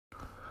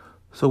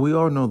So we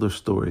all know the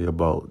story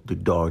about the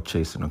dog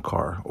chasing a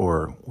car,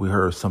 or we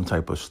heard some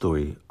type of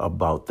story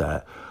about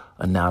that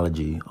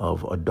analogy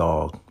of a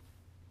dog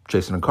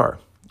chasing a car.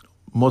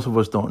 Most of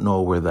us don't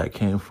know where that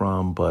came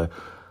from, but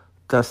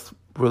that's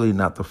really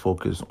not the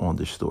focus on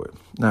this story.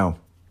 Now,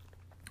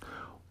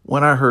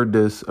 when I heard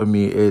this,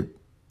 it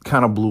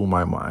kind of blew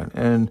my mind.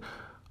 And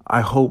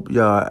I hope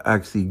y'all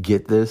actually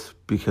get this,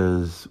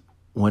 because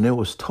when it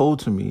was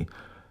told to me,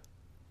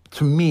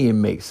 it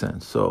makes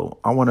sense. So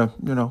I want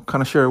to,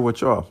 kind of share it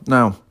with y'all.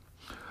 Now,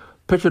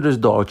 picture this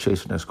dog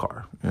chasing this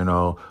car.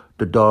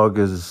 The dog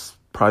is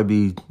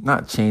probably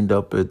not chained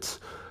up. It's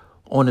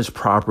on his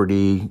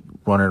property,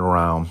 running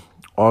around.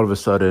 All of a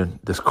sudden,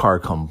 this car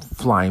comes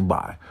flying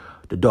by.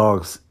 The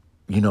dog,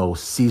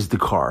 sees the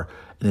car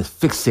and is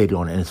fixated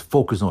on it and is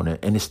focused on it.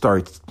 And it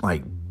starts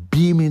like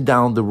beaming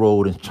down the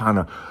road and trying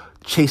to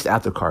chase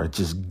after the car,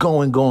 just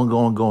going.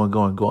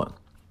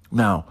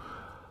 Now,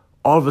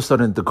 all of a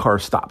sudden, the car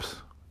stops.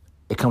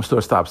 It comes to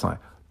a stop sign.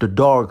 The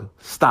dog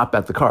stops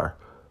at the car,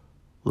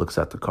 looks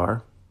at the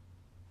car,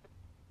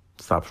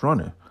 stops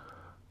running.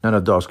 Now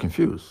the dog's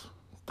confused.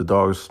 The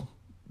dogs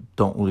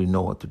don't really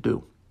know what to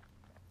do.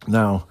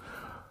 Now,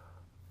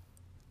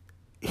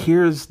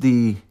 here's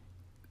the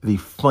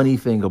funny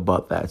thing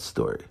about that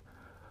story.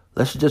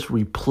 Let's just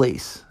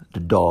replace the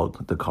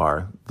dog, the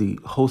car, the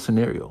whole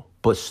scenario,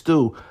 but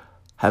still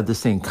have the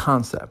same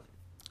concept.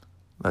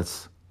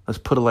 Let's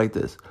put it like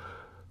this.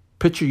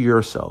 Picture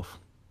yourself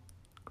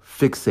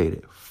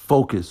fixated,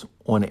 focused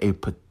on a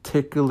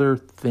particular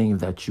thing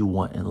that you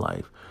want in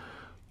life.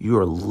 You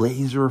are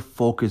laser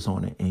focused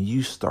on it and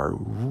you start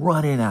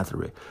running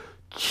after it,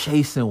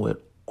 chasing with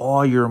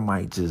all your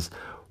might, just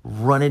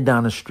running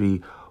down the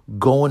street,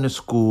 going to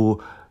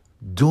school,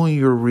 doing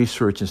your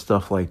research and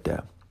stuff like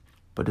that.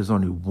 But there's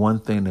only one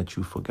thing that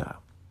you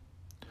forgot.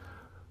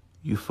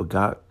 You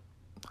forgot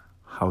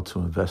how to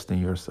invest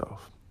in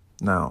yourself.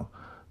 Now,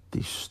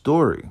 the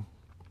story,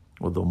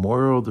 or the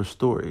moral of the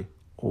story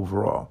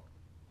overall,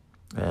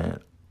 and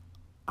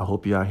I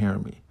hope y'all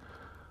hearing me,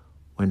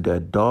 when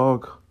that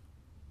dog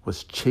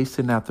was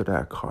chasing after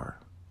that car,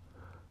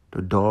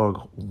 the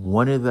dog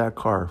wanted that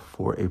car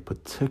for a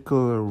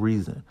particular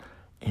reason,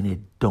 and it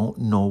don't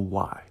know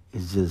why.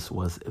 It just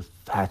was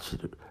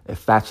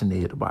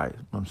infatuated by it.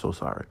 I'm so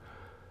sorry.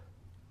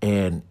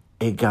 And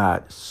it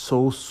got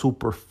so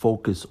super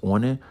focused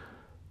on it,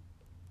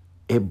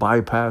 it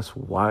bypassed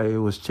why it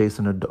was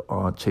chasing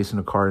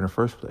the car in the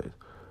first place.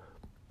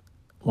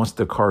 Once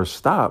the car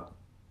stopped,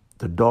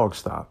 the dog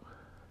stopped,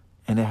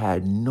 and it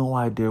had no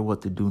idea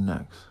what to do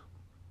next.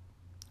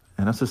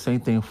 And that's the same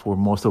thing for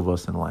most of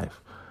us in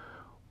life.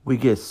 We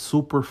get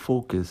super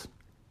focused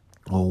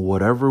on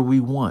whatever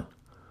we want,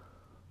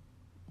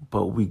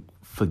 but we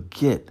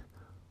forget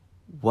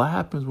what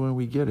happens when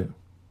we get it.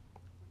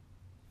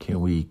 Can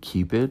we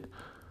keep it?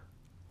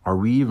 Are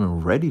we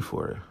even ready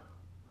for it?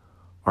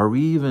 Are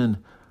we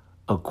even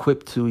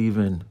equipped to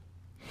even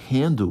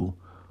handle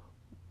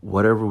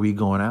whatever we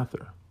going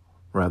after?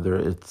 Whether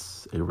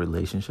it's a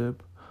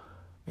relationship,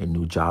 a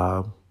new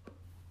job,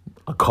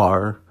 a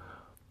car.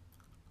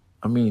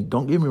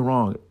 Don't get me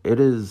wrong.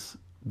 It is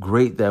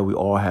great that we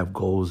all have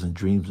goals and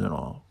dreams and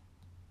all.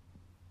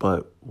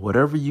 But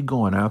whatever you're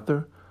going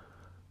after,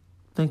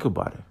 think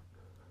about it.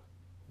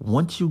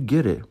 Once you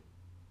get it,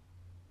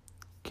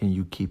 can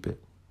you keep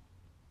it?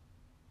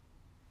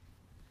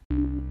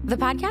 The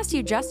podcast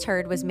you just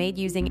heard was made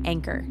using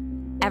Anchor.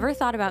 Ever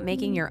thought about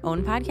making your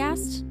own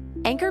podcast?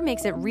 Anchor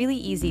makes it really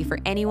easy for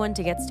anyone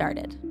to get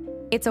started.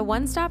 It's a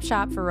one-stop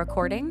shop for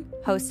recording,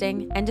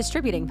 hosting, and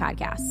distributing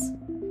podcasts.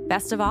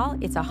 Best of all,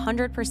 it's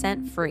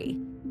 100% free.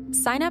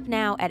 Sign up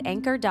now at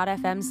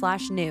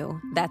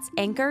anchor.fm/new. That's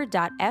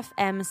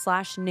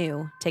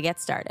anchor.fm/new to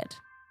get started.